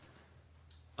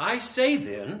I say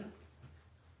then,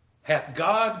 hath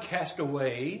God cast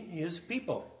away his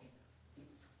people?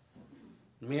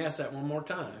 Let me ask that one more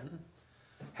time.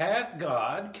 Hath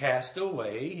God cast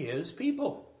away his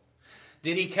people?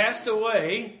 Did he cast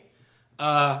away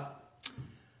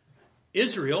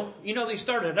Israel? You know, they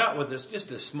started out with this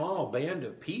just a small band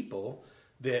of people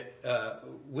that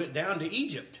went down to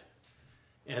Egypt.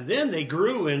 And then they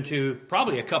grew into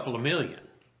probably a couple of million,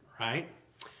 right?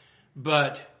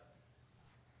 But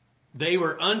they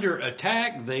were under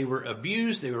attack. They were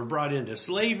abused. They were brought into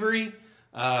slavery.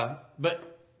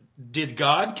 But did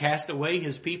God cast away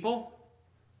his people?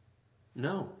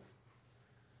 No.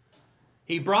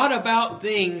 He brought about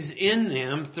things in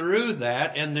them through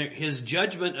that, and his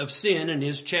judgment of sin and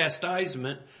his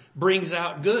chastisement brings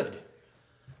out good.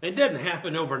 It didn't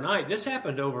happen overnight. This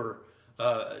happened over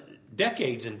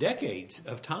decades and decades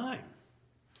of time.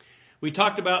 We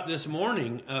talked about this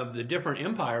morning of the different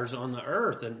empires on the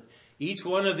earth, and each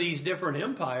one of these different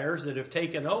empires that have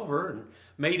taken over and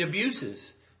made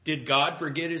abuses. Did God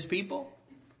forget his people?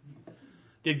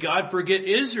 Did God forget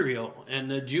Israel and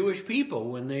the Jewish people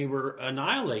when they were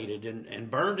annihilated and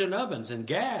burned in ovens and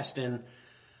gassed and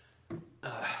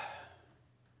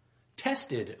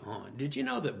tested on? Did you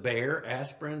know that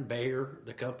Bayer,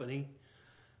 the company,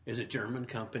 is a German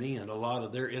company, and a lot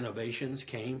of their innovations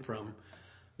came from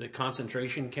the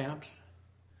concentration camps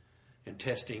and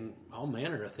testing all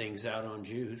manner of things out on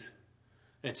Jews?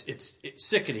 It's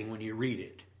sickening when you read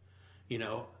it. You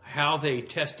know, how they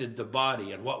tested the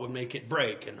body and what would make it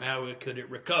break and how could it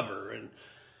recover. And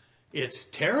it's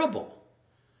terrible.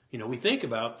 You know, we think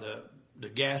about the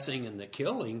gassing and the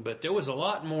killing, but there was a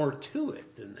lot more to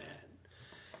it than that.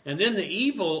 And then the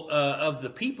evil of the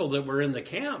people that were in the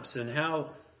camps, and how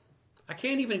I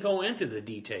can't even go into the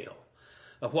detail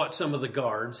of what some of the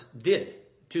guards did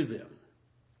to them.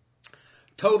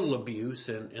 Total abuse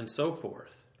and so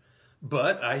forth.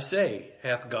 But I say,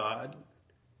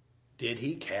 did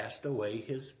he cast away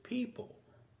his people?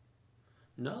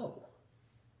 No.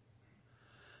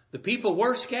 The people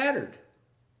were scattered.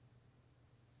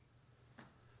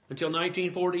 Until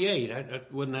 1948. It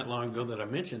wasn't that long ago that I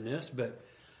mentioned this, but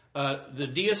the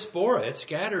diaspora, it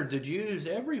scattered the Jews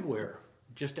everywhere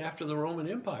just after the Roman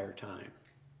Empire time.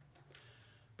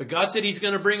 But God said he's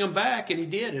going to bring them back, and he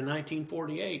did in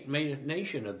 1948, made a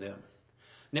nation of them.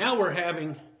 Now we're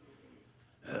having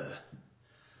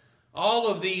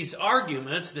all of these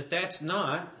arguments that that's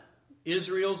not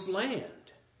Israel's land.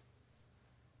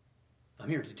 I'm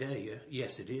here to tell you,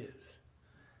 yes, it is.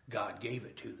 God gave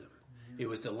it to them. It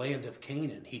was the land of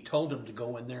Canaan. He told them to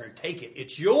go in there and take it.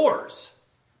 It's yours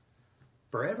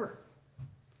forever.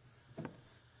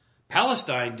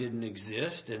 Palestine didn't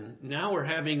exist, and now we're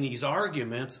having these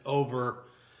arguments over,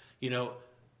 you know,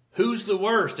 who's the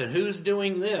worst and who's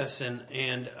doing this,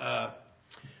 and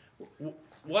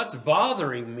what's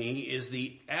bothering me is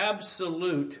the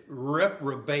absolute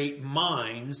reprobate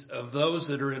minds of those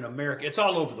that are in America. It's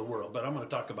all over the world, but I'm going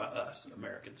to talk about us,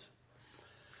 Americans.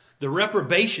 The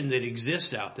reprobation that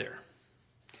exists out there.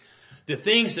 The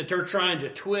things that they're trying to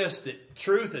twist, that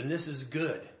truth and this is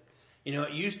good. You know,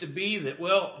 it used to be that,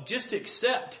 well, just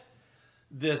accept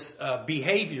this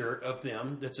behavior of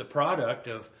them that's a product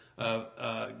of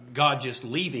God just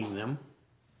leaving them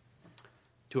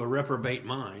to a reprobate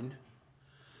mind.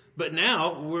 But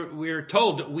now we're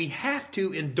told that we have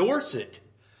to endorse it,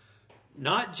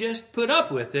 not just put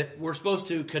up with it. We're supposed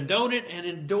to condone it and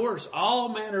endorse all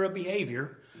manner of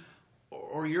behavior,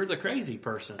 or you're the crazy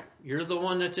person. You're the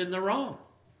one that's in the wrong.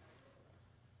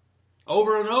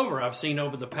 Over and over, I've seen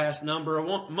over the past number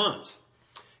of months.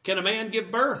 Can a man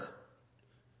give birth?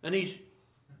 And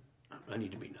I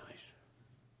need to be nice.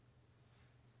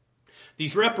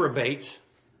 These reprobates,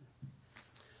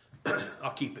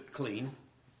 I'll keep it clean,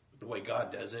 the way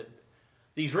God does it.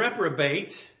 These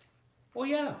reprobates, well,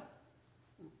 yeah,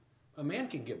 a man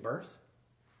can give birth.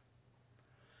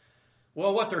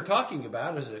 Well, what they're talking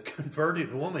about is a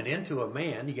converted woman into a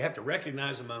man. You have to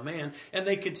recognize them a man, and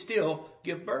they could still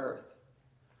give birth.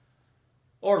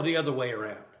 Or the other way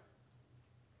around.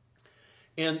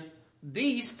 And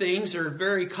these things are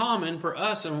very common for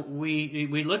us, and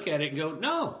we look at it and go,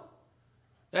 no,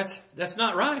 that's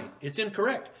not right. It's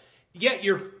incorrect. Yet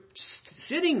you're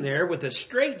sitting there with a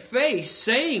straight face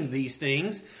saying these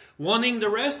things, wanting the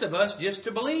rest of us just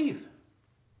to believe.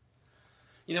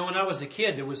 You know, when I was a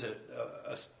kid, there was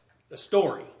a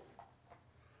story.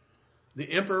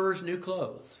 The Emperor's New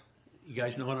Clothes. You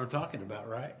guys know what I'm talking about,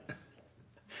 right?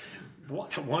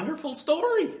 What a wonderful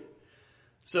story.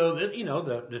 So that, you know,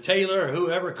 the tailor or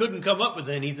whoever couldn't come up with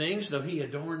anything, so he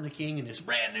adorned the king in this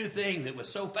brand new thing that was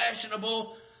so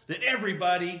fashionable that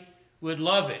everybody would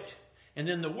love it. And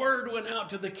then the word went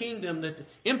out to the kingdom that the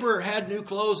emperor had new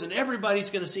clothes and everybody's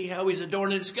going to see how he's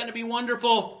adorned. It's going to be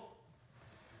wonderful.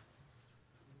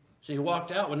 So he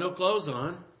walked out with no clothes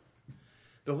on.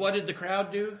 But what did the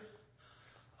crowd do?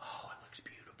 Oh, it looks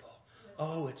beautiful.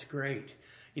 Oh, it's great.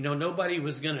 You know, nobody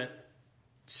was going to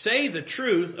say the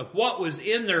truth of what was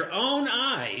in their own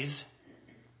eyes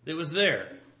that was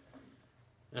there.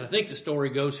 And I think the story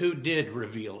goes, who did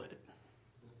reveal it?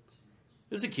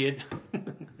 It was a kid.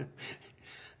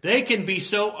 They can be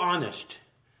so honest.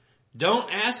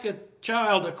 Don't ask a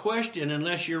child a question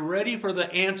unless you're ready for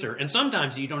the answer. And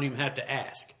sometimes you don't even have to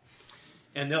ask.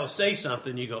 And they'll say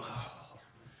something, you go, oh,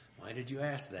 why did you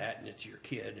ask that? And it's your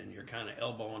kid, and you're kind of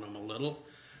elbowing them a little.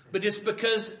 But it's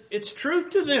because it's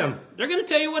truth to them. They're going to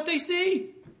tell you what they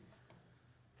see.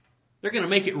 They're going to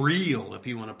make it real, if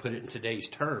you want to put it in today's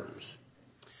terms.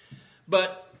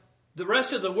 But the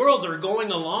rest of the world are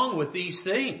going along with these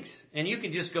things. And you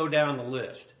can just go down the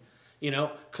list. You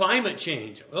know, climate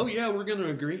change. Oh, yeah, we're going to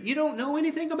agree. You don't know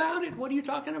anything about it. What are you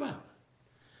talking about?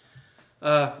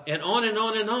 And on and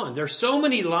on and on. There's so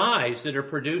many lies that are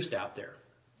produced out there.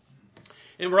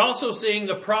 And we're also seeing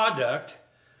the product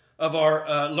of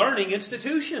our learning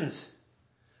institutions.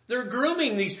 They're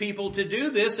grooming these people to do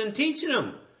this and teaching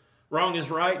them. Wrong is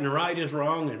right and right is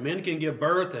wrong, and men can give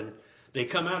birth, and they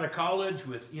come out of college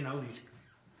with, you know, these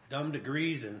dumb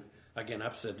degrees. And again,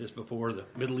 I've said this before, the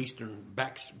Middle Eastern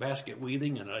basket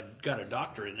weaving, and I got a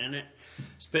doctorate in it.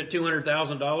 Spent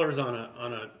 $200,000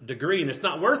 on a degree, and it's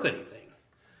not worth anything.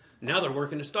 Now they're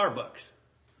working at Starbucks,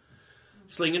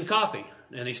 slinging coffee,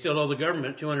 and they still owe the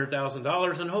government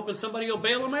 $200,000 and hoping somebody will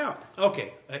bail them out.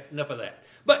 Okay, enough of that.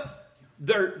 But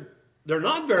they're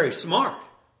not very smart.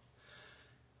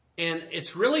 And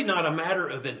it's really not a matter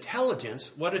of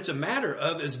intelligence. What it's a matter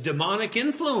of is demonic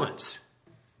influence.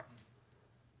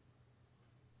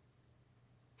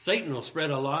 Satan will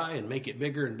spread a lie and make it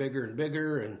bigger and bigger and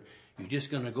bigger, and you're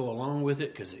just going to go along with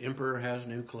it because the emperor has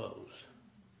new clothes.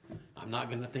 I'm not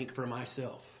going to think for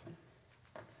myself.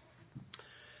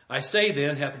 I say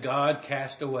then, hath God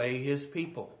cast away his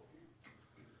people?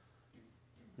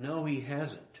 No, he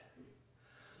hasn't.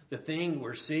 The thing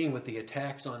we're seeing with the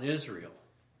attacks on Israel,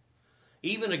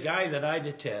 even a guy that I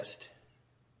detest,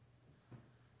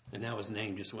 and now his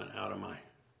name just went out of my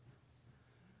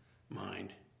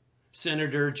mind,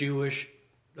 Senator, Jewish,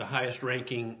 the highest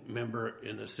ranking member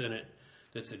in the Senate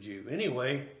that's a Jew.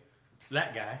 Anyway,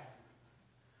 that guy,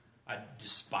 I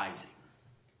despise him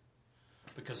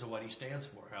because of what he stands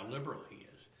for, how liberal he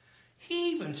is.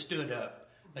 He even stood up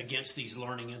against these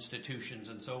learning institutions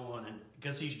and so on, and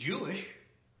because he's Jewish,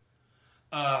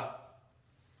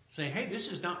 saying, hey, this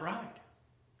is not right.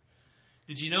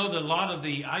 Did you know that a lot of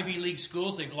the Ivy League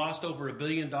schools, they've lost over $1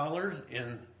 billion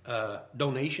in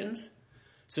donations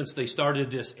since they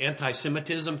started this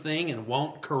anti-Semitism thing and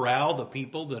won't corral the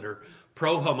people that are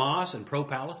pro-Hamas and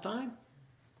pro-Palestine?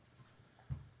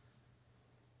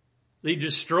 They're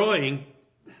destroying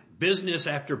business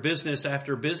after business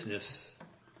after business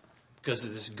because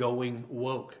of this going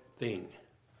woke thing.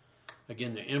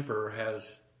 Again, the emperor has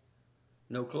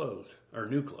no clothes, or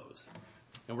new clothes.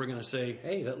 And we're going to say,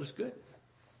 hey, that looks good.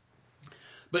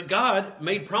 But God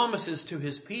made promises to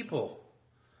his people.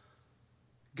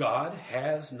 God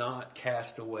has not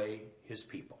cast away his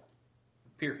people.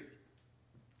 Period.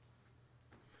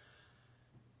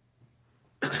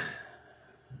 Let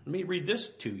me read this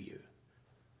to you.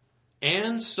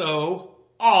 And so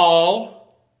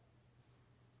all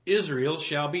Israel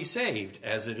shall be saved,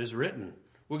 as it is written.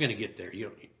 We're going to get there.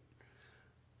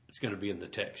 It's going to be in the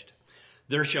text.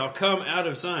 There shall come out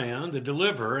of Zion the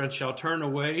deliverer, and shall turn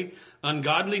away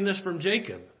ungodliness from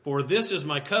Jacob. For this is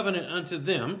my covenant unto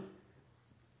them,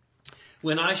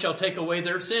 when I shall take away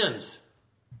their sins.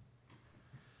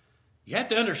 You have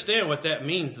to understand what that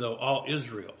means, though, all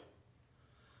Israel.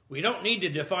 We don't need to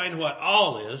define what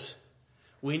all is.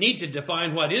 We need to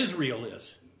define what Israel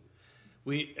is.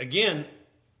 Again,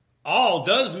 all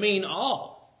does mean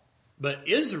all. But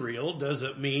Israel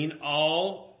doesn't mean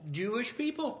all Jewish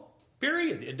people.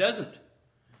 Period. It doesn't.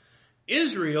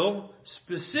 Israel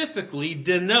specifically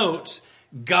denotes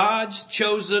God's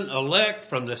chosen elect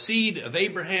from the seed of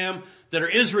Abraham that are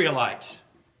Israelites.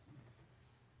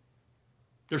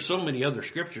 There's so many other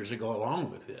scriptures that go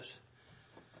along with this.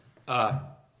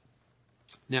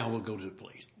 Now we'll go to the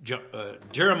place.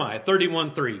 Jeremiah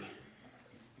 31:3.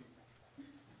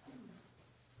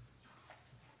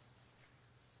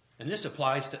 And this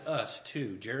applies to us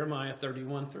too. Jeremiah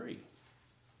 31:3.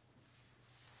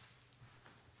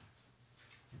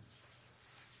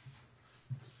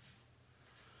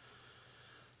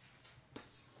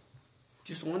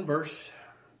 Just one verse.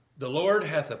 The Lord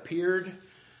hath appeared.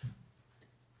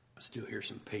 I still hear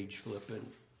some page flipping.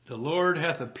 The Lord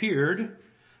hath appeared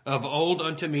of old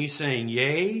unto me, saying,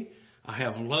 Yea, I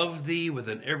have loved thee with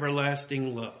an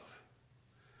everlasting love.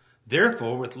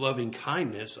 Therefore, with loving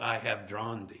kindness I have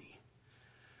drawn thee.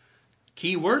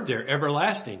 Key word there,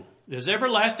 everlasting. Does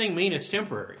everlasting mean it's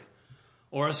temporary?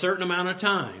 Or a certain amount of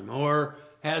time? Or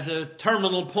has a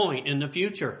terminal point in the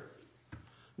future?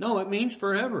 No, it means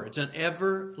forever. It's an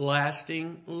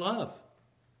everlasting love.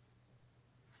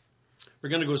 We're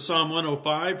going to go Psalm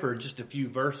 105 for just a few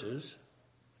verses.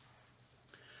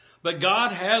 But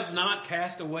God has not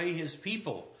cast away his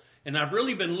people. And I've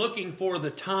really been looking for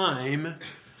the time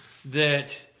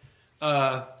that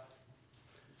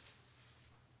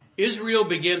Israel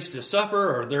begins to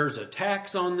suffer, or there's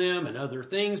attacks on them and other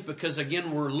things, because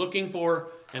again, we're looking for,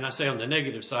 and I say on the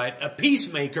negative side, a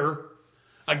peacemaker,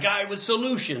 a guy with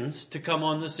solutions to come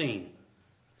on the scene.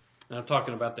 And I'm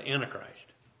talking about the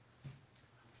Antichrist.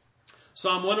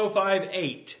 Psalm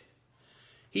 105:8.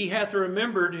 He hath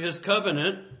remembered his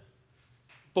covenant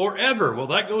forever. Well,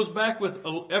 that goes back with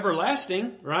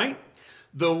everlasting, right?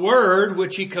 The word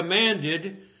which he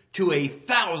commanded to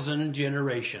 1,000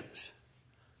 generations.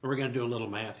 We're going to do a little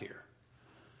math here.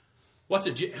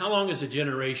 How long is a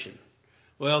generation?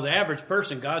 Well, the average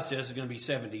person, God says, is going to be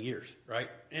 70 years, right?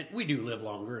 And we do live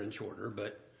longer and shorter,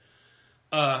 but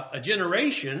a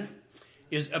generation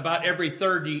is about every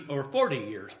 30 or 40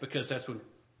 years, because that's when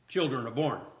children are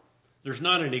born. There's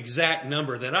not an exact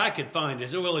number that I could find.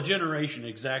 Is, well, a generation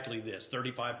exactly this,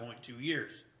 35.2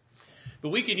 years. But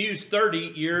we can use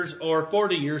 30 years or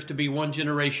 40 years to be one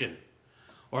generation,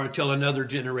 or until another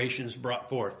generation is brought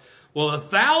forth. Well,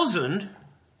 1,000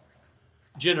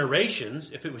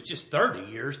 generations, if it was just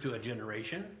 30 years to a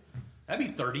generation, that'd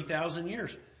be 30,000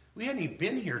 years. We hadn't even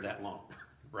been here that long,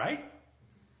 right?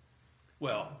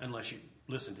 Well, unless you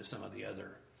listen to some of the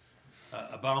other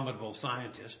abominable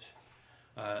scientists.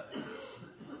 A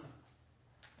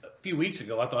few weeks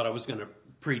ago, I thought I was going to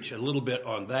preach a little bit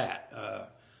on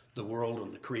that, the world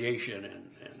and the creation and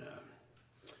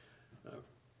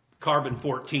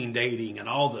carbon-14 dating and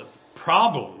all the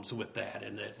problems with that,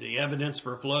 and the evidence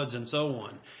for floods and so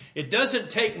on. It doesn't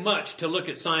take much to look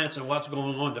at science and what's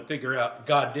going on to figure out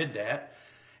God did that.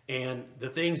 And the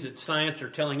things that science are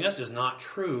telling us is not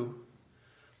true.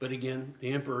 But again,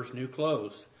 the emperor's new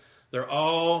clothes. They're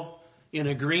all in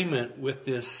agreement with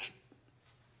this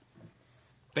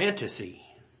fantasy.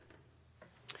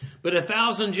 But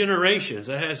 1,000 generations,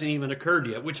 that hasn't even occurred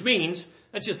yet, which means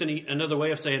that's just another way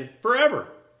of saying forever.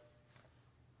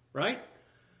 Right?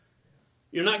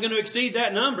 You're not going to exceed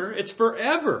that number. It's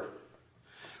forever.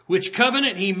 Which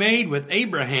covenant he made with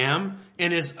Abraham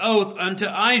and his oath unto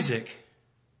Isaac.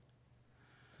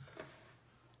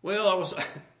 Well, I was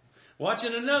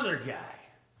watching another guy.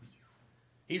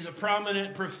 He's a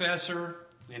prominent professor,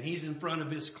 and he's in front of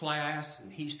his class,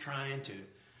 and he's trying to,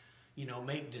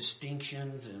 make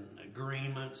distinctions and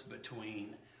agreements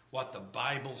between what the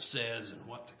Bible says and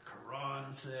what the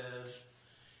Quran says.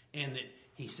 And that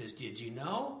he says, did you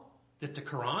know that the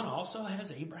Quran also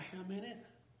has Abraham in it?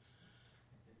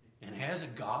 And has a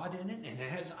God in it? And it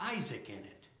has Isaac in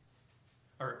it.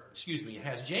 It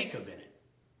has Jacob in it.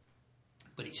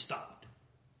 But he stopped.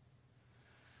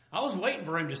 I was waiting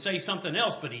for him to say something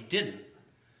else, but he didn't.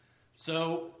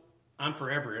 So I'm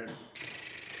forever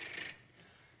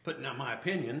putting out my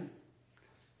opinion.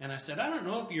 And I said, I don't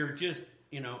know if you're just,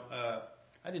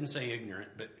 I didn't say ignorant,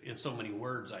 but in so many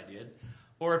words I did.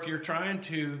 Or if you're trying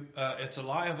to, it's a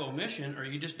lie of omission, or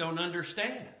you just don't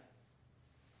understand.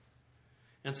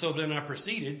 And so then I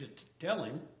proceeded to tell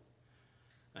him,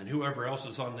 and whoever else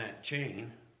is on that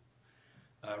chain,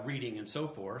 reading and so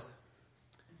forth,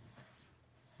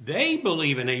 they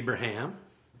believe in Abraham.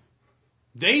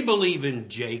 They believe in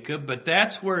Jacob, but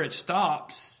that's where it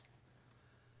stops.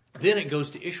 Then it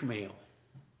goes to Ishmael.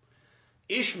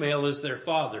 Ishmael is their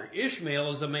father. Ishmael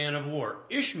is a man of war.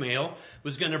 Ishmael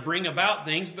was going to bring about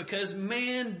things because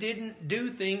man didn't do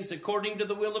things according to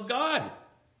the will of God.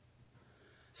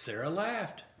 Sarah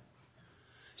laughed.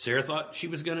 Sarah thought she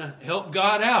was going to help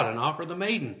God out and offer the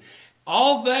maiden.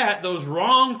 All that, those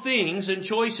wrong things and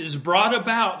choices brought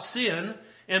about sin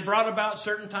and brought about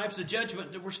certain types of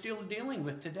judgment that we're still dealing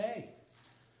with today.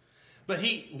 But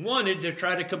he wanted to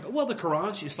try to compare. Well, the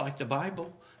Quran's just like the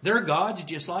Bible. Their God's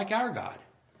just like our God.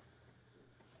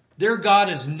 Their God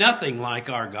is nothing like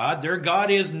our God. Their God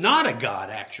is not a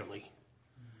God, actually.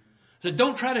 So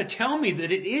don't try to tell me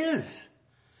that it is.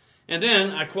 And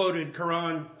then I quoted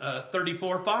Quran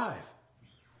 34:5.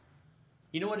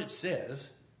 You know what it says?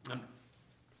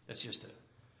 That's just a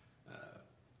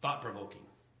thought-provoking.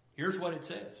 Here's what it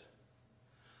says.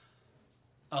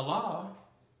 Allah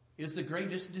is the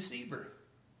greatest deceiver.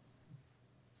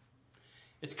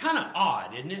 It's kind of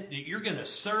odd, isn't it, that you're going to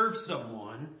serve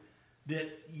someone that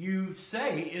you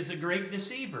say is a great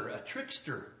deceiver, a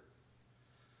trickster.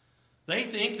 They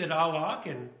think that Allah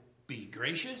can be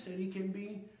gracious and he can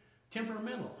be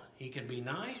temperamental. He can be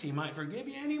nice, he might forgive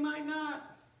you, and he might not.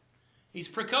 He's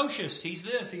precocious, he's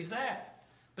this, he's that.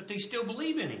 But they still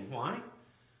believe in him. Why?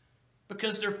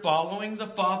 Because they're following the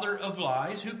father of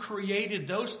lies who created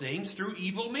those things through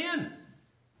evil men.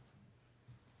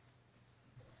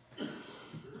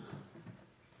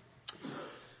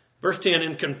 Verse 10,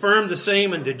 and confirm the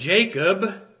same unto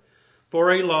Jacob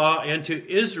for a law, and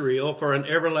to Israel for an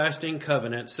everlasting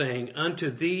covenant, saying, unto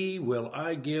thee will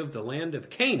I give the land of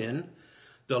Canaan,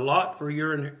 the lot for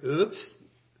your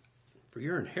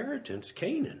inheritance,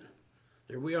 Canaan.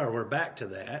 There we are, we're back to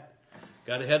that.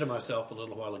 Got ahead of myself a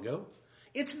little while ago.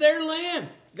 It's their land.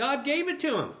 God gave it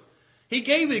to them. He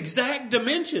gave exact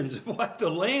dimensions of what the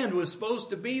land was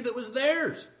supposed to be that was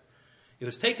theirs. It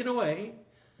was taken away,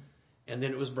 and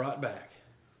then it was brought back.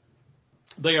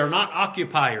 They are not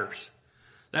occupiers.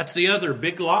 That's the other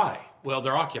big lie. Well,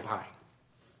 they're occupying.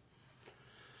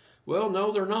 Well,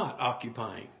 no, they're not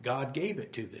occupying. God gave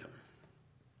it to them.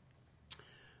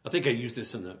 I think I used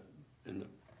this in the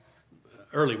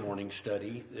early morning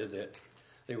study that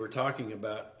they were talking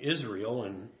about Israel,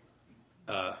 and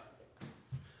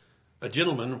a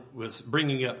gentleman was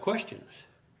bringing up questions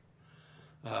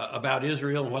about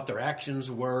Israel and what their actions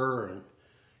were,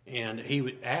 and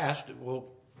he asked, well,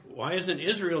 why isn't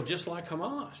Israel just like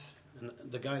Hamas? And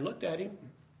the guy looked at him,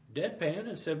 deadpan,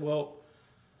 and said, well,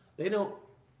 they don't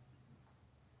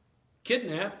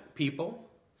kidnap people,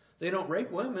 they don't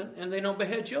rape women, and they don't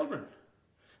behead children.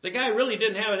 The guy really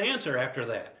didn't have an answer after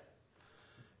that.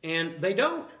 And they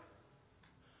don't.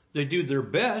 They do their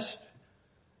best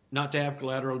not to have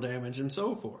collateral damage and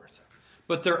so forth.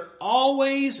 But they're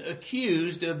always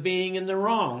accused of being in the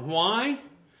wrong. Why?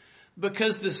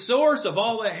 Because the source of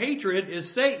all that hatred is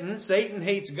Satan. Satan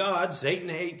hates God, Satan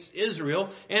hates Israel,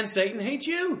 and Satan hates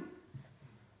you.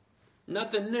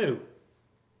 Nothing new.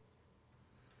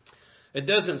 It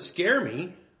doesn't scare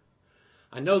me.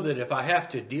 I know that if I have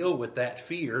to deal with that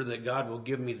fear, that God will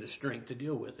give me the strength to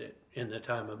deal with it in the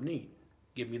time of need.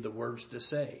 Give me the words to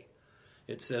say.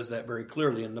 It says that very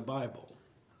clearly in the Bible.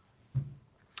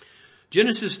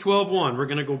 Genesis 12:1, we're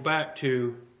going to go back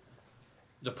to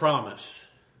the promise.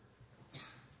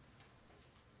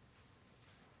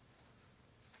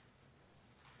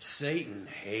 Satan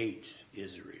hates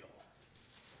Israel.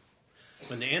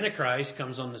 When the Antichrist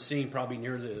comes on the scene, probably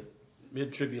near the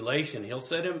mid-tribulation, he'll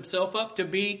set himself up to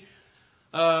be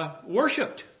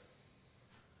worshipped.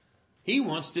 He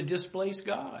wants to displace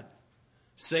God.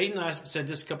 Satan, I said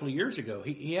this a couple of years ago,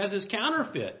 he has his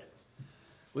counterfeit.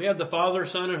 We have the Father,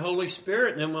 Son, and Holy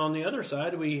Spirit, and then on the other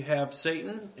side we have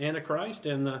Satan, Antichrist,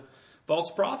 and the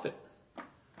false prophet.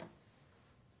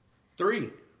 3.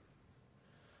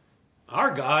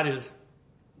 Our God is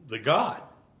the God,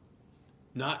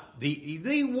 not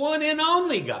the one and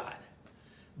only God.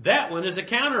 That one is a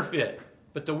counterfeit,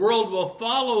 but the world will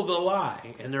follow the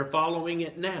lie, and they're following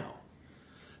it now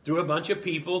through a bunch of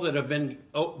people that have been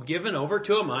given over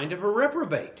to a mind of a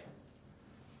reprobate.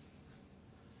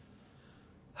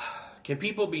 Can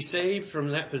people be saved from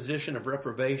that position of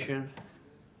reprobation?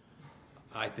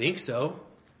 I think so.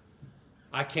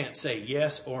 I can't say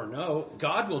yes or no.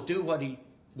 God will do what he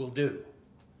will do.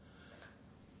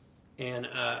 And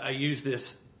I used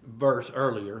this verse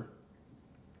earlier.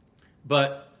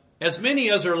 But as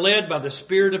many as are led by the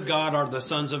Spirit of God are the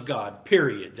sons of God.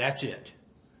 Period. That's it.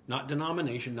 Not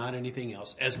denomination, not anything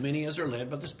else. As many as are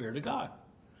led by the Spirit of God.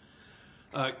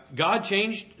 God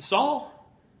changed Saul.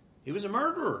 He was a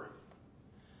murderer.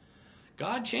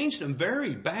 God changed some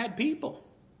very bad people.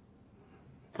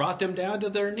 Brought them down to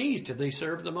their knees till they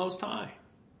served the Most High.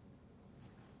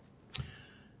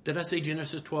 Did I say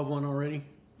Genesis 12:1 already?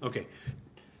 Okay.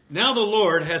 Now the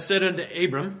Lord has said unto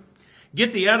Abram,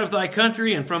 get thee out of thy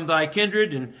country and from thy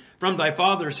kindred and from thy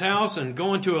father's house and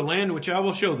go into a land which I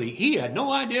will show thee. He had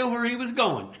no idea where he was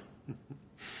going.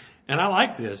 And I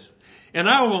like this. And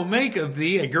I will make of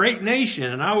thee a great nation,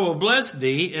 and I will bless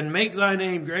thee and make thy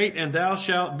name great, and thou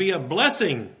shalt be a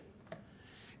blessing.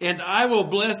 And I will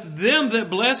bless them that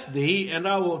bless thee, and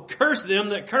I will curse them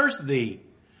that curse thee.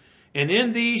 And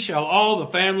in thee shall all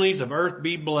the families of earth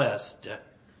be blessed.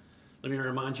 Let me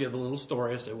remind you of a little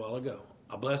story I said a while ago.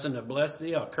 I'll bless them that bless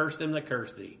thee, I'll curse them that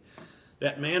curse thee.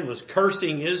 That man was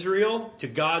cursing Israel to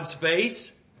God's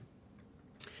face,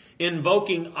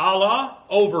 invoking Allah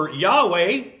over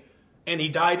Yahweh, and he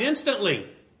died instantly.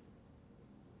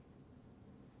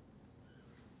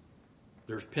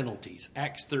 there's penalties.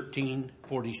 Acts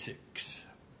 13:46.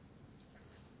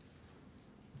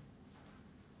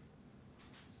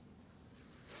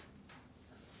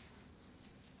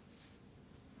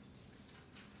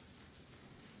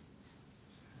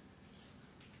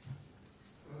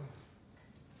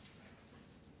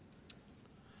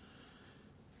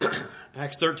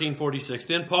 Acts 13:46.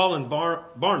 Then Paul and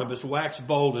Barnabas waxed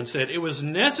bold and said, it was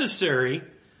necessary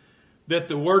that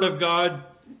the word of God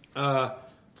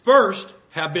first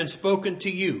have been spoken to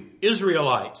you,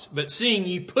 Israelites. But seeing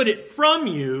ye put it from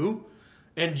you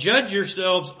and judge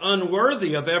yourselves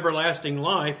unworthy of everlasting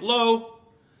life, lo,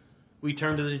 we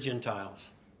turn to the Gentiles.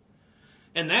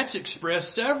 And that's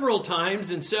expressed several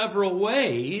times in several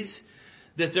ways,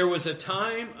 that there was a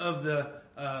time of the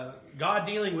God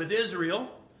dealing with Israel.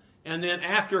 And then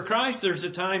after Christ, there's a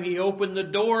time he opened the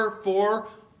door for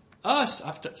us.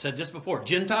 I've said this before.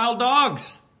 Gentile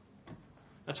dogs.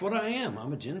 That's what I am.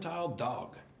 I'm a Gentile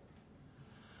dog.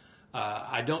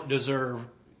 I don't deserve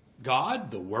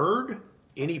God, the Word,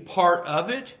 any part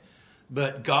of it.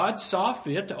 But God saw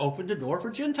fit to open the door for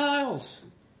Gentiles.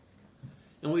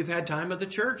 And we've had time of the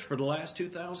church for the last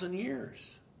 2,000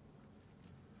 years.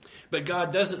 But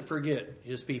God doesn't forget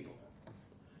his people.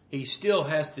 He still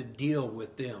has to deal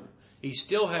with them. He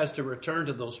still has to return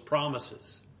to those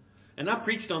promises. And I've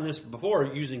preached on this before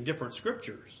using different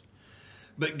scriptures.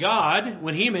 But God,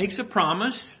 when he makes a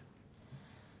promise,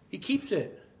 he keeps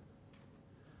it.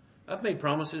 I've made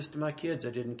promises to my kids I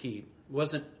didn't keep. It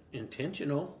wasn't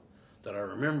intentional that I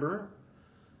remember,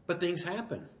 but things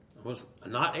happen. I was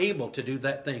not able to do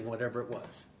that thing, whatever it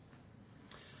was.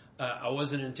 I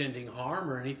wasn't intending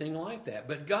harm or anything like that.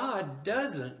 But God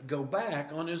doesn't go back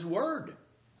on his word.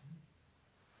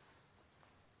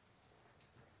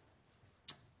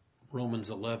 Romans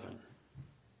 11.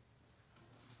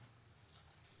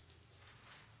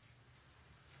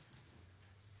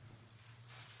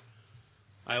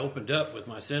 I opened up with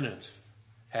my sentence.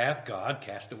 Hath God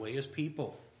cast away his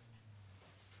people?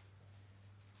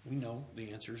 We know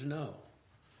the answer is no.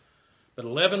 But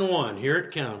 11:1, here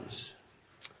it comes.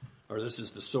 Or this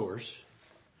is the source.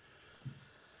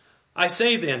 I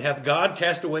say then, hath God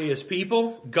cast away his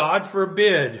people? God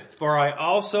forbid, for I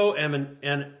also am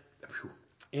an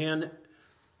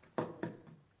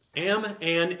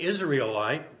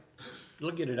Israelite.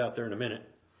 We'll get it out there in a minute.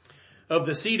 Of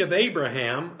the seed of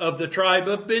Abraham, of the tribe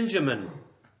of Benjamin.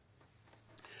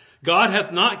 God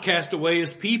hath not cast away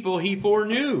his people, he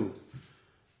foreknew.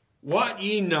 Wot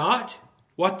ye not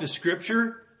what the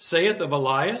scripture saith of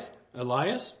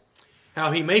Elias?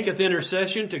 How he maketh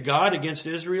intercession to God against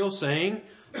Israel, saying,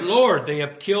 Lord, they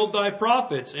have killed thy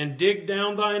prophets and digged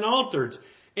down thine altars,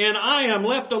 and I am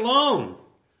left alone,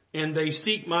 and they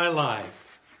seek my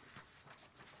life.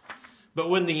 But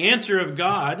what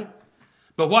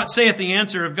saith the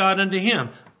answer of God unto him?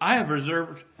 I have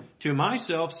reserved to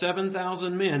myself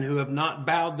 7,000 men who have not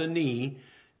bowed the knee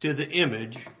to the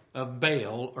image of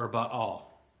Baal or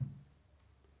Baal.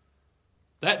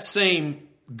 That same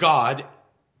God,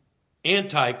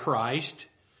 Antichrist,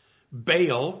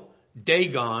 Baal,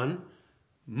 Dagon,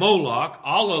 Moloch,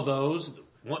 all of those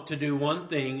want to do one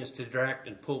thing, is to distract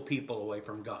and pull people away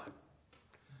from God.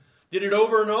 Did it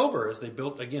over and over as they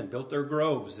built their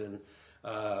groves and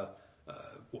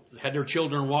had their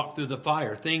children walk through the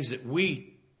fire. Things that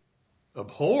we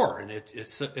abhor, and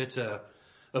it's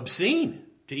obscene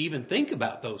to even think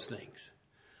about those things.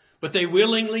 But they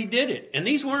willingly did it. And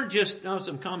these weren't just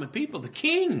some common people. The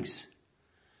kings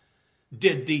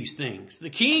did these things. The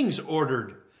kings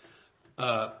ordered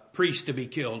priests to be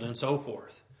killed and so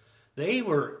forth. They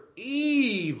were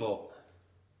evil.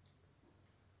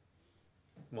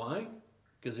 Why?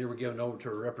 Because they were given over to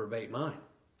a reprobate mind.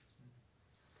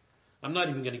 I'm not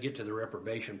even going to get to the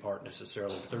reprobation part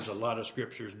necessarily, but there's a lot of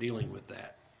scriptures dealing with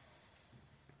that.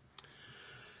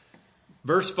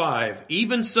 Verse 5,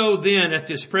 even so then at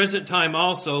this present time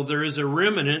also there is a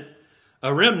remnant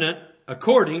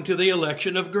according to the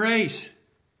election of grace.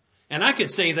 And I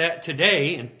could say that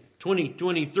today in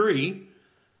 2023,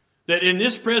 that in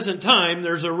this present time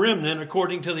there's a remnant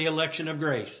according to the election of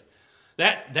grace.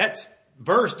 That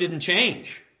verse didn't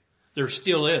change. There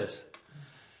still is.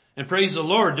 And praise the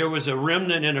Lord, there was a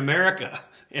remnant in America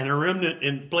and a remnant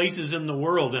in places in the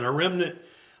world and a remnant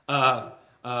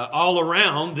all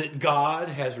around that God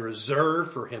has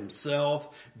reserved for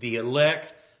himself, the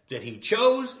elect that he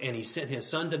chose, and he sent his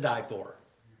son to die for.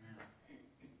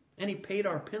 And he paid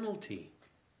our penalty.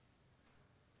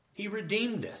 He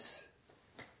redeemed us.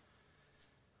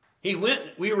 We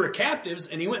were captives,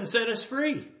 and he went and set us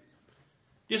free.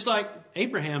 Just like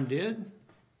Abraham did.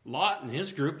 Lot and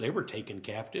his group, they were taken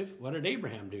captive. What did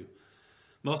Abraham do?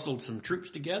 muscled some troops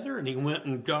together, and he went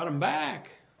and got them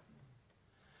back.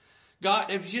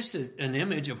 God, it was just an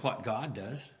image of what God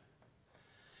does.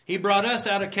 He brought us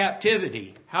out of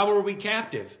captivity. How were we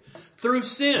captive? Through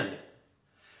sin.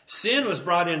 Sin was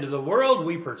brought into the world.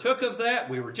 We partook of that.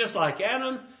 We were just like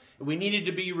Adam. We needed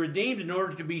to be redeemed in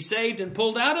order to be saved and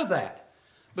pulled out of that.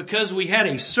 Because we had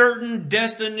a certain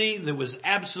destiny that was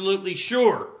absolutely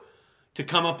sure to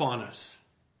come upon us.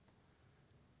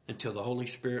 Until the Holy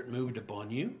Spirit moved upon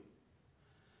you.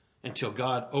 Until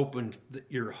God opened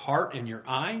your heart and your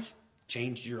eyes.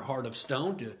 Changed your heart of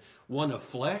stone to one of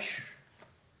flesh.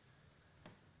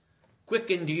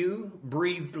 Quickened you.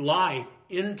 Breathed life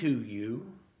into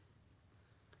you.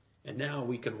 And now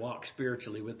we can walk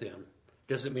spiritually with Him.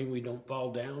 Doesn't mean we don't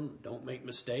fall down, don't make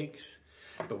mistakes,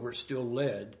 but we're still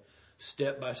led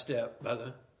step by step by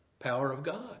the power of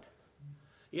God.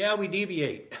 Yeah, we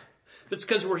deviate. But it's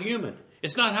because we're human.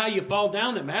 It's not how you fall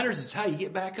down that matters, it's how you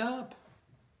get back up.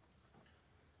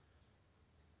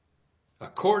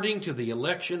 According to the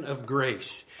election of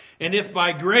grace. And if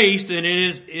by grace, then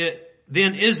is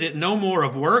it no more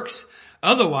of works?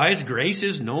 Otherwise, grace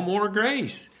is no more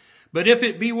grace. But if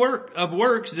it be work of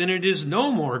works, then it is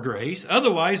no more grace.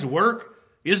 Otherwise, work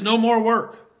is no more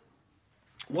work.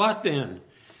 What then?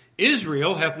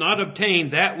 Israel hath not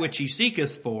obtained that which he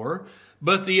seeketh for,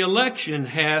 but the election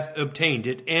hath obtained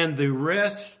it, and the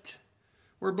rest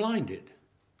were blinded.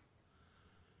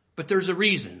 But there's a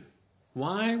reason.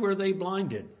 Why were they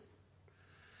blinded?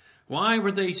 Why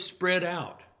were they spread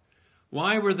out?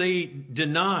 Why were they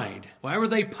denied? Why were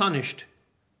they punished?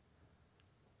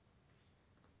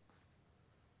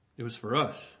 It was for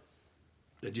us,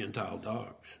 the Gentile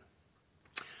dogs.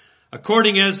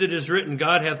 According as it is written,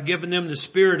 God hath given them the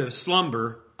spirit of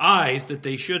slumber, eyes that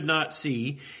they should not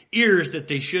see, ears that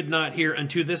they should not hear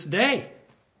unto this day.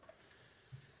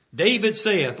 David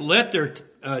saith, let their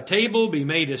table be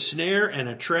made a snare and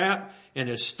a trap and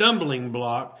a stumbling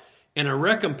block and a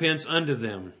recompense unto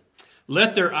them.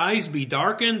 Let their eyes be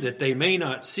darkened that they may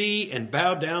not see, and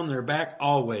bow down their back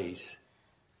always.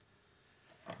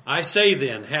 I say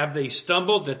then, have they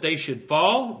stumbled that they should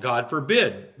fall? God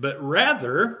forbid. But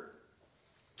rather,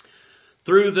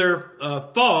 through their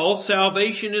fall,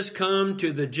 salvation is come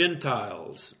to the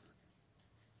Gentiles.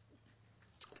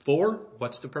 For,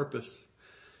 what's the purpose?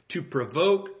 To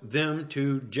provoke them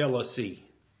to jealousy.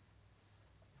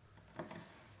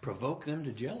 Provoke them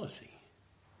to jealousy.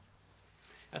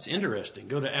 That's interesting.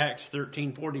 Go to Acts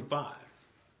 13:45.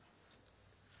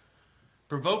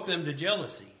 Provoke them to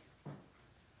jealousy.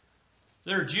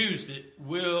 There are Jews that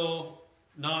will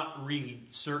not read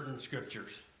certain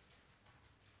scriptures.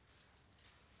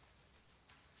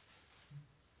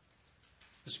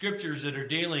 The scriptures that are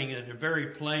dealing and are very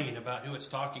plain about who it's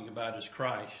talking about is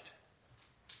Christ.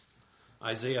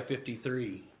 Isaiah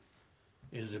 53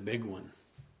 is a big one.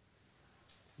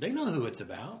 They know who it's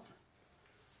about.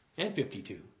 And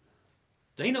 52.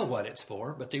 They know what it's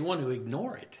for, but they want to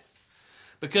ignore it.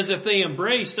 Because if they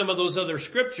embrace some of those other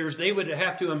scriptures, they would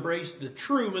have to embrace the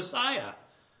true Messiah.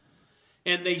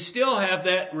 And they still have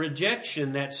that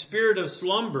rejection, that spirit of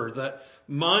slumber, that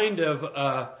mind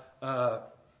of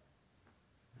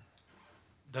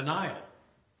denial.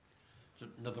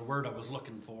 It's another word I was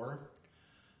looking for.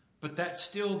 But that's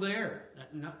still there.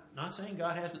 Not saying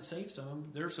God hasn't saved some.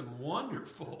 There's some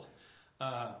wonderful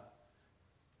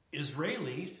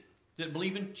Israelis that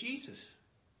believe in Jesus.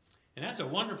 And that's a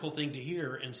wonderful thing to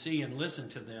hear and see and listen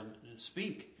to them and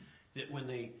speak. That when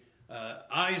the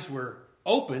eyes were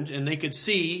opened and they could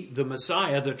see the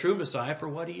Messiah, the true Messiah, for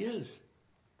what he is.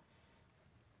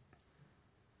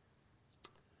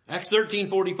 Acts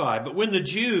 13:45. But when the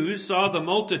Jews saw the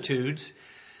multitudes,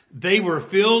 they were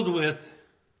filled with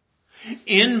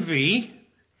envy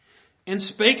and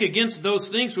spake against those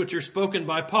things which are spoken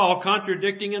by Paul,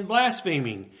 contradicting and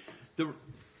blaspheming. The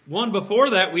one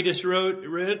before that we just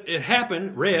read, it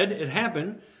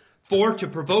happened for to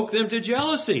provoke them to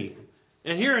jealousy.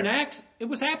 And here in Acts, it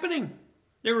was happening.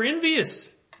 They were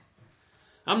envious.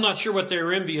 I'm not sure what they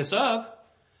were envious of.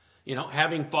 You know,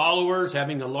 having followers,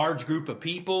 having a large group of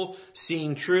people,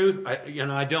 seeing truth.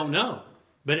 I don't know.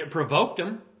 But it provoked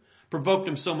them. Provoked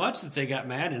them so much that they got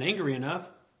mad and angry enough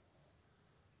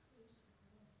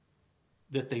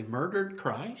that they murdered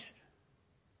Christ.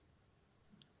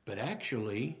 But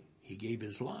actually, he gave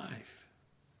his life,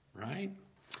 right?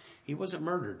 He wasn't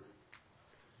murdered.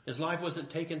 His life wasn't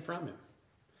taken from him.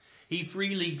 He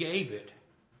freely gave it.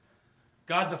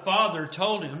 God the Father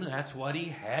told him that's what he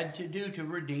had to do to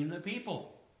redeem the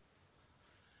people.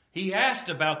 He asked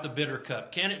about the bitter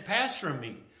cup. Can it pass from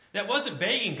me? That wasn't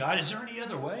begging God. Is there any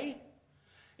other way?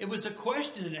 It was a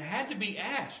question that had to be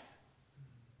asked.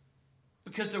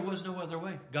 Because there was no other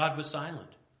way. God was silent.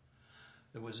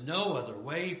 There was no other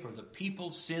way for the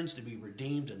people's sins to be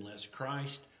redeemed unless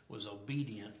Christ was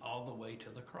obedient all the way to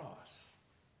the cross.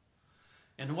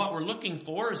 And what we're looking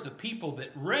for is the people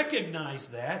that recognize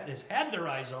that had their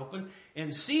eyes open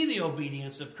and see the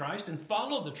obedience of Christ and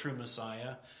follow the true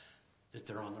Messiah, that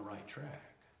they're on the right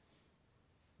track.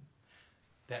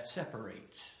 That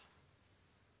separates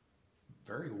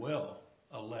very well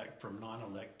elect from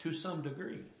non-elect to some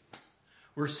degree.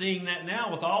 We're seeing that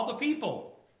now with all the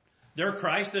people. They're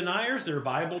Christ deniers, they're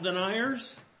Bible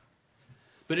deniers.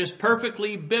 But it's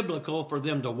perfectly biblical for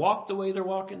them to walk the way they're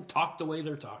walking, talk the way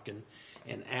they're talking,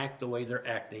 and act the way they're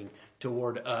acting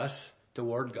toward us,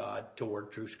 toward God,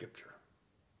 toward true Scripture.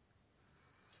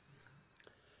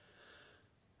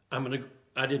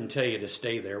 I didn't tell you to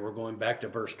stay there. We're going back to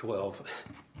verse 12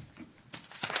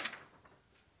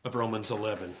 of Romans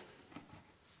 11.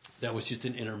 That was just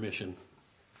an intermission.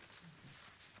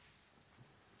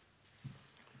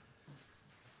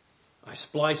 I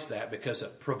spliced that because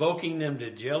of provoking them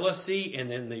to jealousy,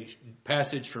 and in the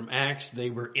passage from Acts, they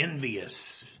were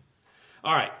envious.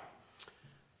 All right.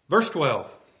 Verse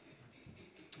 12.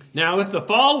 Now if the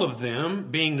fall of them,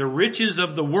 being the riches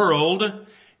of the world,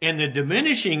 and the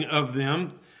diminishing of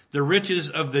them, the riches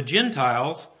of the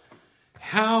Gentiles,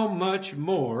 how much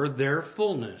more their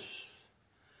fullness?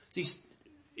 See,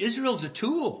 Israel's a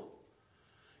tool.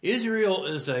 Israel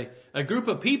is a group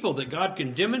of people that God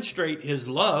can demonstrate His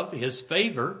love, His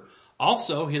favor,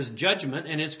 also His judgment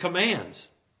and His commands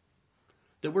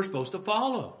that we're supposed to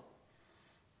follow.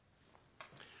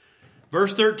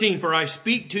 Verse 13, for I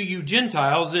speak to you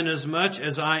Gentiles, inasmuch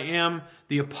as I am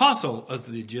the apostle of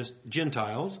the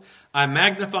Gentiles, I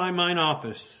magnify mine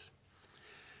office.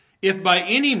 If by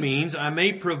any means I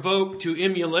may provoke to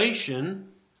emulation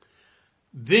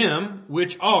them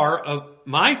which are of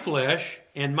my flesh,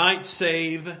 and might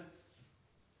save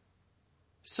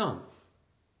some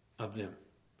of them.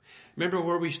 Remember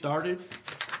where we started?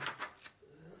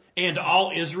 And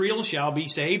all Israel shall be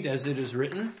saved, as it is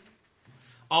written.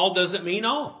 All doesn't mean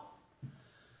all.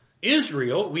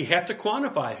 Israel, we have to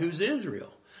quantify who's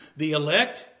Israel. The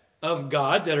elect of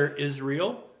God that are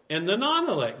Israel, and the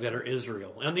non-elect that are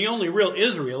Israel. And the only real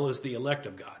Israel is the elect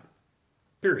of God.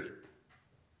 Period.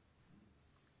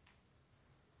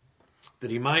 That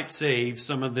He might save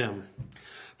some of them.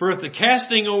 For if the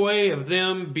casting away of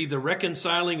them be the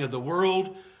reconciling of the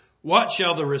world, what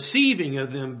shall the receiving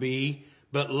of them be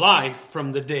but life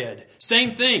from the dead?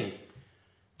 Same thing.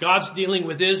 God's dealing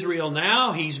with Israel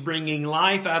now. He's bringing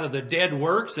life out of the dead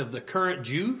works of the current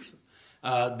Jews,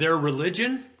 their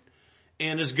religion,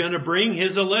 and is going to bring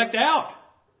His elect out.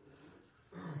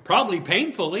 Probably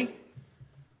painfully,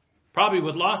 probably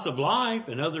with loss of life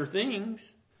and other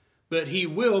things, but He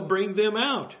will bring them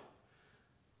out.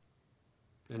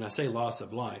 And I say loss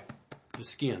of life, the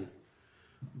skin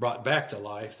brought back to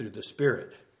life through the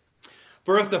Spirit.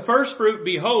 For if the first fruit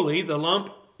be holy, the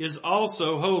lump is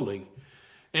also holy.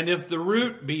 And if the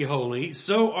root be holy,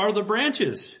 so are the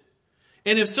branches.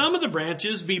 And if some of the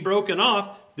branches be broken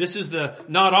off, this is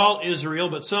not all Israel,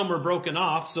 but some were broken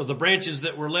off, so the branches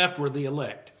that were left were the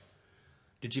elect.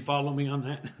 Did you follow me on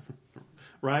that?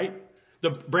 Right? The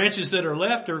branches that are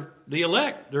left are the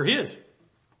elect. They're His.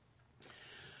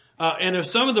 And if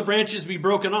some of the branches be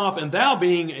broken off, and thou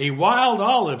being a wild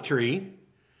olive tree,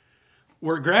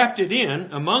 were grafted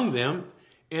in among them,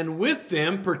 and with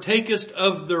them partakest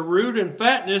of the root and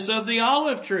fatness of the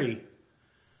olive tree.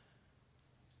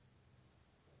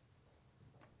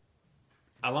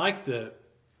 I like the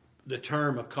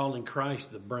term of calling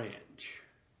Christ the branch.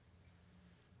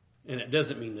 And it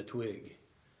doesn't mean the twig.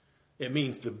 It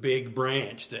means the big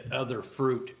branch that other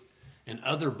fruit and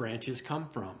other branches come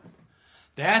from.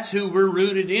 That's who we're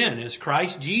rooted in, is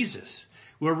Christ Jesus.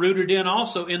 We're rooted in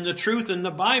also in the truth in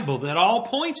the Bible that all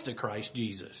points to Christ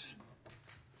Jesus.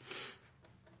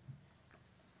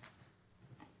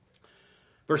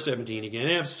 Verse 17 again,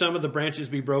 and if some of the branches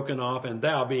be broken off, and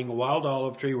thou, being a wild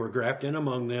olive tree, were grafted in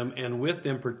among them, and with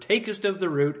them partakest of the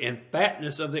root and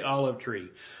fatness of the olive tree.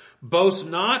 Boast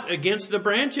not against the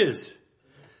branches.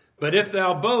 But if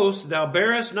thou boast, thou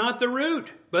bearest not the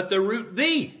root, but the root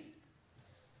thee.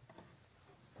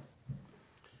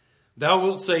 Thou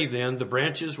wilt say then, the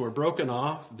branches were broken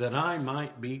off, that I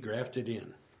might be grafted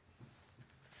in.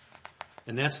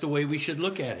 And that's the way we should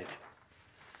look at it.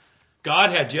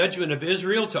 God had judgment of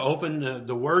Israel to open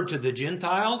the word to the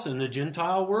Gentiles in the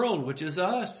Gentile world, which is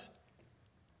us.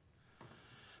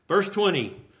 Verse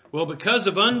 20, well, because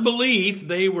of unbelief,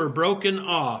 they were broken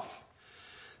off.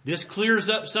 This clears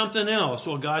up something else.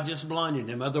 Well, God just blinded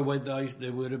them. Otherwise, they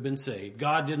would have been saved.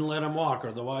 God didn't let them walk,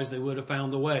 otherwise they would have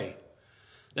found the way.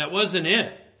 That wasn't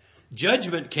it.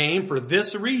 Judgment came for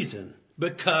this reason,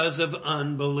 because of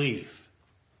unbelief.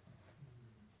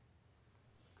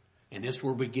 And this is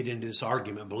where we get into this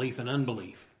argument, belief and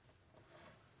unbelief.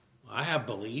 I have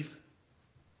belief.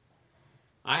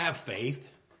 I have faith.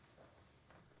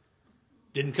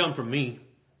 Didn't come from me.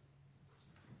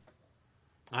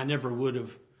 I never would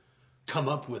have come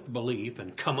up with belief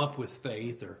and come up with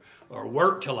faith or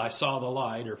worked till I saw the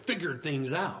light or figured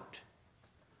things out.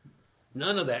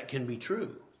 None of that can be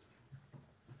true.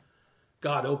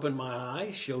 God opened my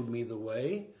eyes, showed me the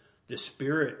way. The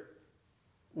Spirit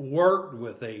worked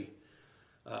with a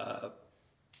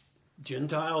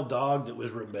Gentile dog that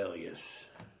was rebellious.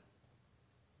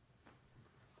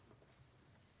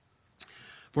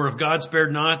 For if God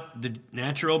spared not the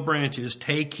natural branches,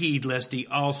 take heed lest he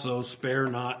also spare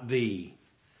not thee.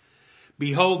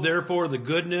 Behold therefore the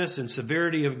goodness and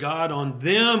severity of God on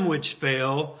them which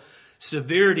fell,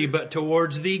 severity but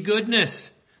towards thee goodness.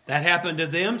 That happened to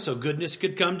them, so goodness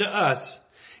could come to us.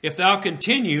 If thou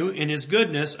continue in his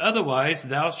goodness, otherwise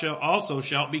thou also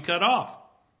shalt be cut off.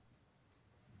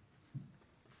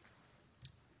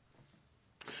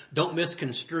 Don't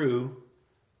misconstrue,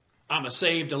 I'm a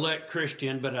saved elect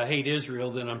Christian, but I hate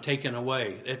Israel, then I'm taken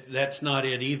away. That's not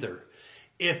it either.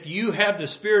 If you have the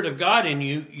Spirit of God in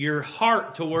you, your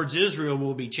heart towards Israel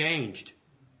will be changed.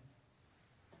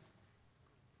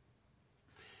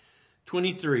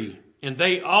 23. And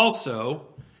they also,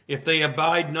 if they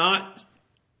abide not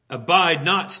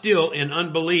still in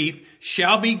unbelief,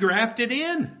 shall be grafted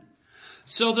in.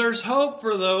 So there's hope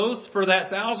for those, for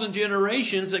that 1,000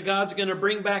 generations that God's going to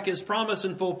bring back his promise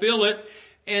and fulfill it.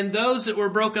 And those that were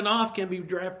broken off can be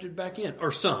drafted back in.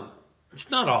 Or some.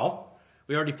 It's not all.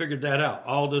 We already figured that out.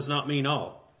 All does not mean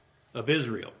all of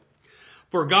Israel.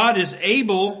 For God is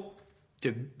able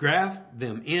to graft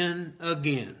them in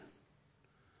again.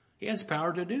 He has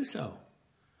power to do so.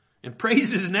 And praise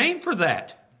his name for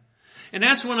that. And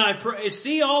that's when I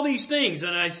see all these things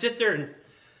and I sit there and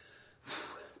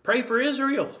pray for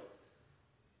Israel.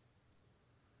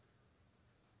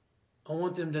 I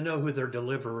want them to know who their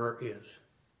deliverer is.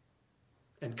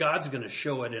 And God's going to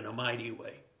show it in a mighty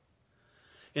way.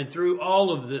 And through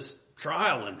all of this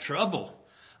trial and trouble,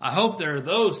 I hope there are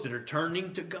those that are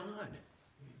turning to God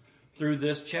through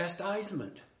this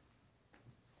chastisement.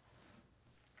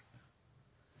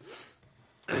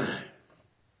 I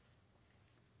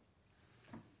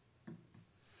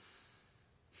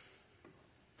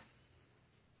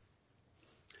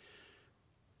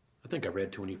think I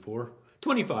read 24.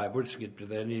 25, we'll just get to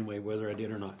that anyway, whether I did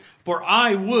or not. For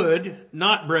I would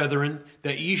not, brethren,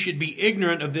 that ye should be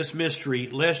ignorant of this mystery,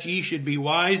 lest ye should be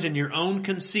wise in your own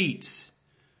conceits.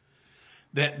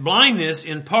 That blindness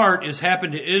in part is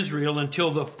happened to Israel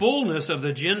until the fullness of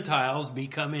the Gentiles be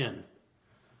come in.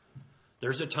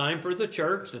 There's a time for the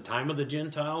church. The time of the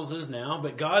Gentiles is now,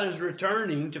 but God is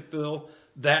returning to fill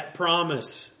that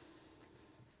promise.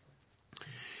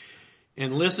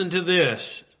 And listen to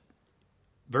this.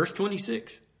 Verse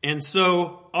 26. And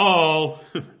so all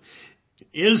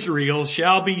Israel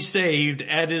shall be saved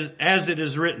as it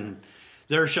is written.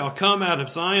 There shall come out of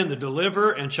Zion the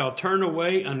deliverer and shall turn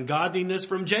away ungodliness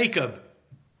from Jacob.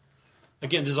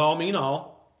 Again, does all mean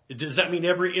all? Does that mean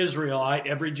every Israelite,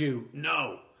 every Jew?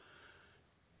 No.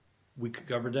 We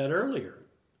covered that earlier.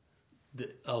 The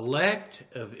elect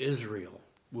of Israel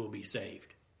will be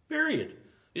saved. Period.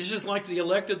 It's just like the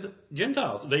elect of the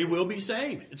Gentiles. They will be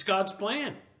saved. It's God's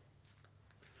plan.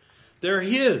 They're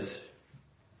his.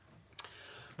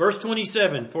 Verse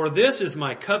 27, for this is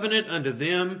my covenant unto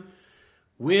them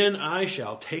when I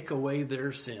shall take away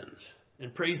their sins.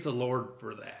 And praise the Lord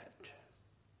for that.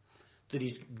 That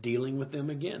he's dealing with them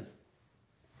again.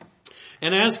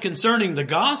 And as concerning the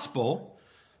gospel,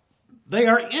 they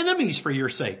are enemies for your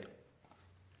sake.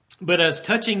 But as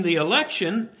touching the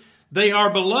election, they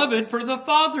are beloved for the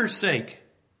Father's sake.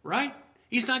 Right?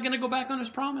 He's not going to go back on his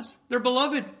promise. They're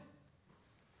beloved.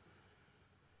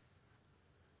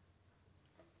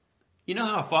 You know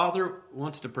how a father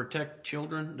wants to protect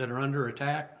children that are under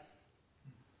attack?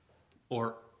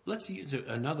 Or let's use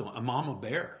another one, a mama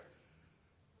bear.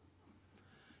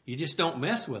 You just don't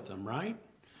mess with them, right?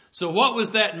 So what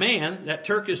was that man, that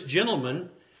Turkish gentleman,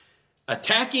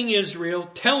 attacking Israel,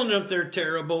 telling them they're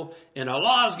terrible, and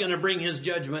Allah is going to bring his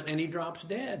judgment, and he drops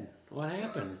dead? What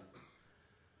happened?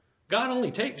 God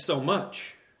only takes so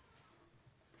much.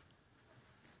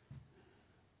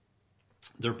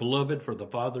 They're beloved for the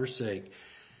Father's sake.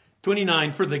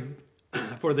 29, for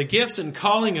the gifts and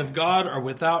calling of God are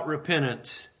without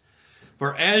repentance.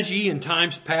 For as ye in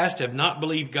times past have not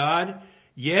believed God,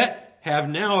 yet have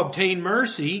now obtained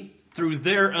mercy through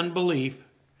their unbelief.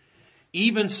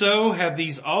 Even so have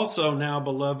these also now,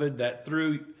 beloved, that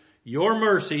through your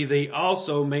mercy they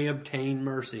also may obtain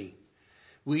mercy.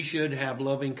 We should have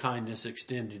loving kindness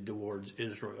extended towards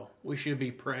Israel. We should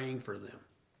be praying for them.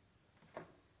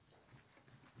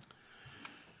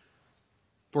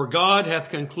 For God hath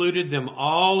concluded them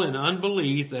all in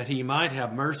unbelief, that he might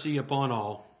have mercy upon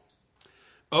all.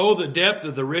 Oh, the depth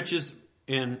of the riches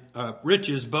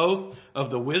both of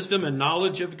the wisdom and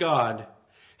knowledge of God.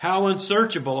 How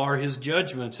unsearchable are his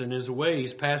judgments and his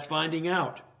ways past finding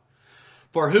out.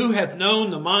 For who hath known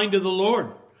the mind of the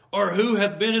Lord? Or who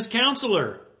hath been his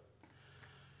counselor?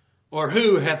 Or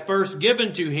who hath first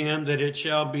given to him that it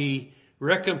shall be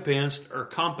recompensed or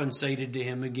compensated to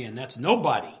him again? That's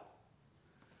nobody.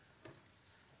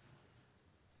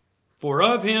 For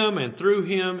of him and through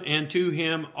him and to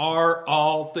him are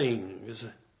all things.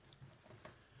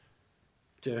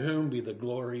 To whom be the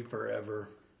glory forever.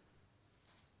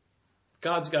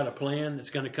 God's got a plan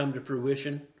that's going to come to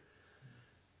fruition.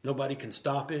 Nobody can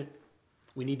stop it.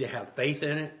 We need to have faith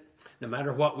in it. No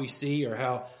matter what we see or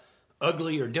how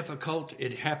ugly or difficult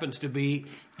it happens to be,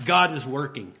 God is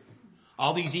working.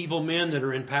 All these evil men that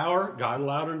are in power, God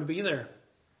allowed them to be there.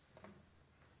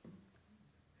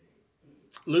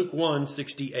 Luke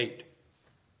 1:68.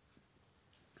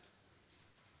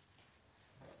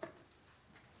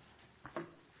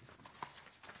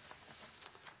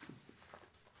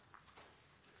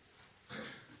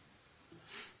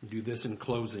 Do this in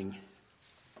closing.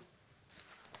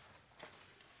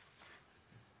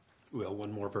 Well,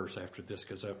 one more verse after this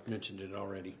because I've mentioned it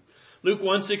already. Luke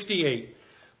 1:68.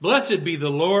 Blessed be the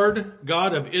Lord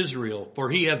God of Israel,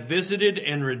 for he hath visited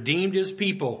and redeemed his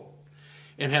people,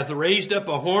 and hath raised up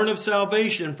a horn of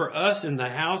salvation for us in the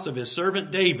house of his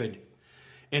servant David.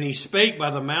 And he spake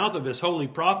by the mouth of his holy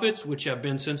prophets, which have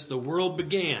been since the world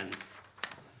began,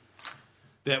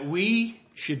 that we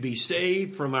should be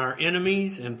saved from our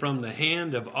enemies and from the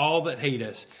hand of all that hate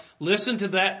us. Listen to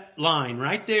that line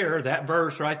right there, that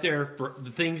verse right there for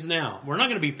the things now. We're not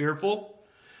going to be fearful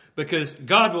because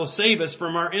God will save us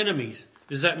from our enemies.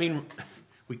 Does that mean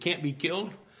we can't be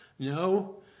killed?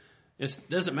 No. It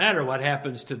doesn't matter what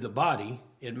happens to the body.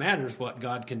 It matters what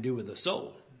God can do with the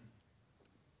soul.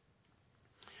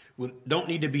 We don't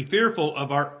need to be fearful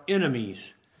of our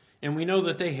enemies. And we know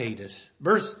that they hate us.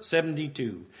 Verse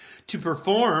 72. To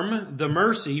perform the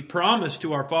mercy promised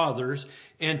to our fathers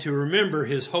and to remember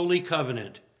his holy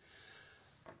covenant.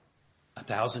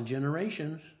 1,000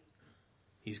 generations.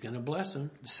 He's going to bless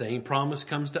them. The same promise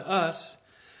comes to us.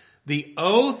 The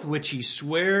oath which he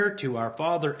sware to our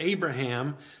father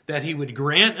Abraham, that he would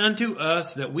grant unto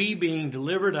us that we, being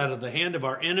delivered out of the hand of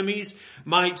our enemies,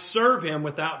 might serve him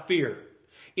without fear,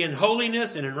 in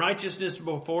holiness and in righteousness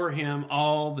before him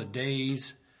all the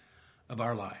days of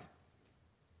our life.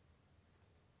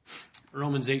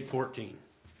 Romans 8:14.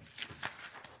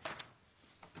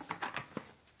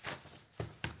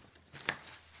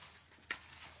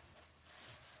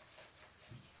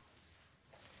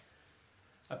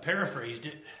 I paraphrased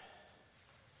it.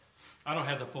 I don't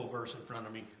have the full verse in front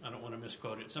of me. I don't want to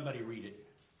misquote it. Somebody read it.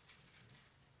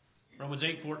 Romans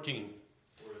 8:14.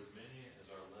 For as many as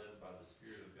are led by the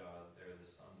Spirit of God, they are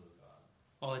the sons of God.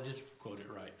 Well, I did quote it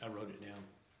right. I wrote it down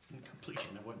in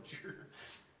completion. I wasn't sure.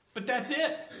 But that's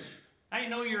it. I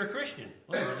know you're a Christian.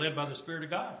 Well, you're led by the Spirit of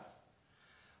God.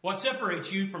 What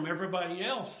separates you from everybody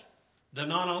else? The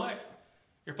non-elect.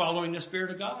 You're following the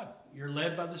Spirit of God. You're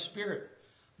led by the Spirit.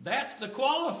 That's the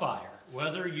qualifier,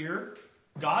 whether you're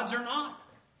God's or not,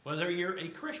 whether you're a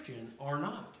Christian or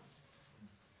not.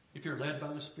 If you're led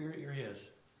by the Spirit, you're his.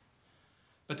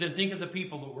 But then think of the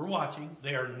people that we're watching.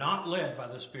 They are not led by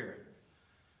the Spirit.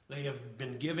 They have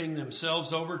been giving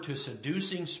themselves over to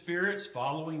seducing spirits,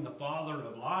 following the father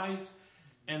of lies,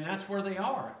 and that's where they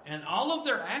are. And all of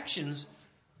their actions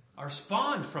are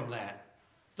spawned from that,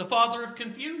 the father of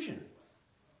confusion.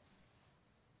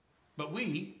 But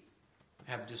we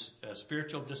have just a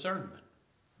spiritual discernment,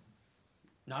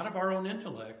 not of our own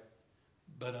intellect,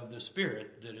 but of the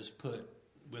Spirit that is put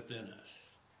within us.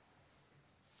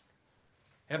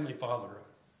 Heavenly Father,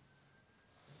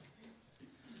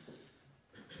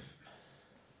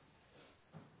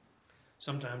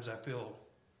 sometimes I feel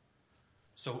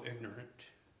so ignorant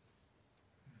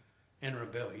and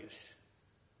rebellious.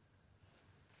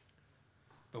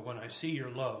 But when I see your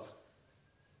love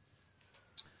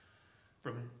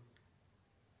from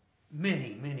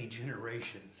many, many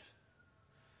generations,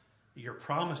 your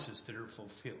promises that are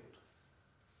fulfilled,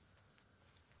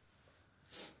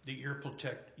 that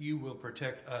you will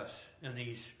protect us in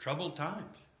these troubled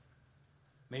times.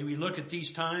 May we look at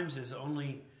these times as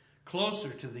only closer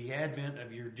to the advent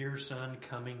of your dear Son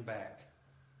coming back.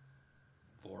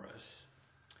 for us.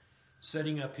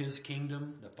 Setting up his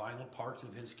kingdom, the final parts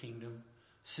of his kingdom,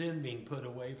 sin being put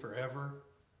away forever,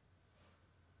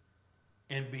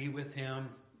 and be with him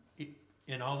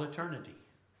in all eternity.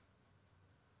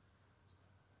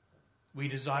 We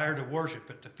desire to worship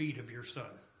at the feet of your Son,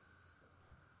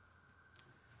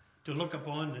 to look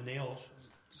upon the nails,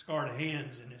 scarred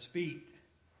hands and his feet,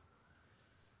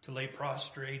 to lay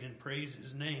prostrate and praise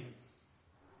his name,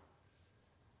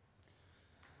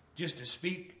 just to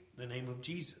speak the name of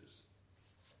Jesus,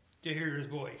 to hear his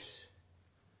voice,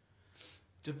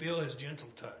 to feel his gentle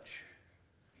touch,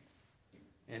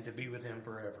 and to be with him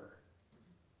forever.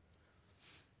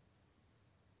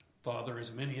 Father,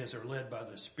 as many as are led by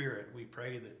the Spirit, we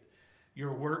pray that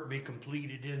your work be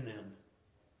completed in them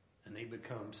and they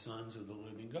become sons of the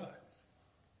living God.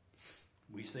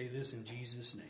 We say this in Jesus' name.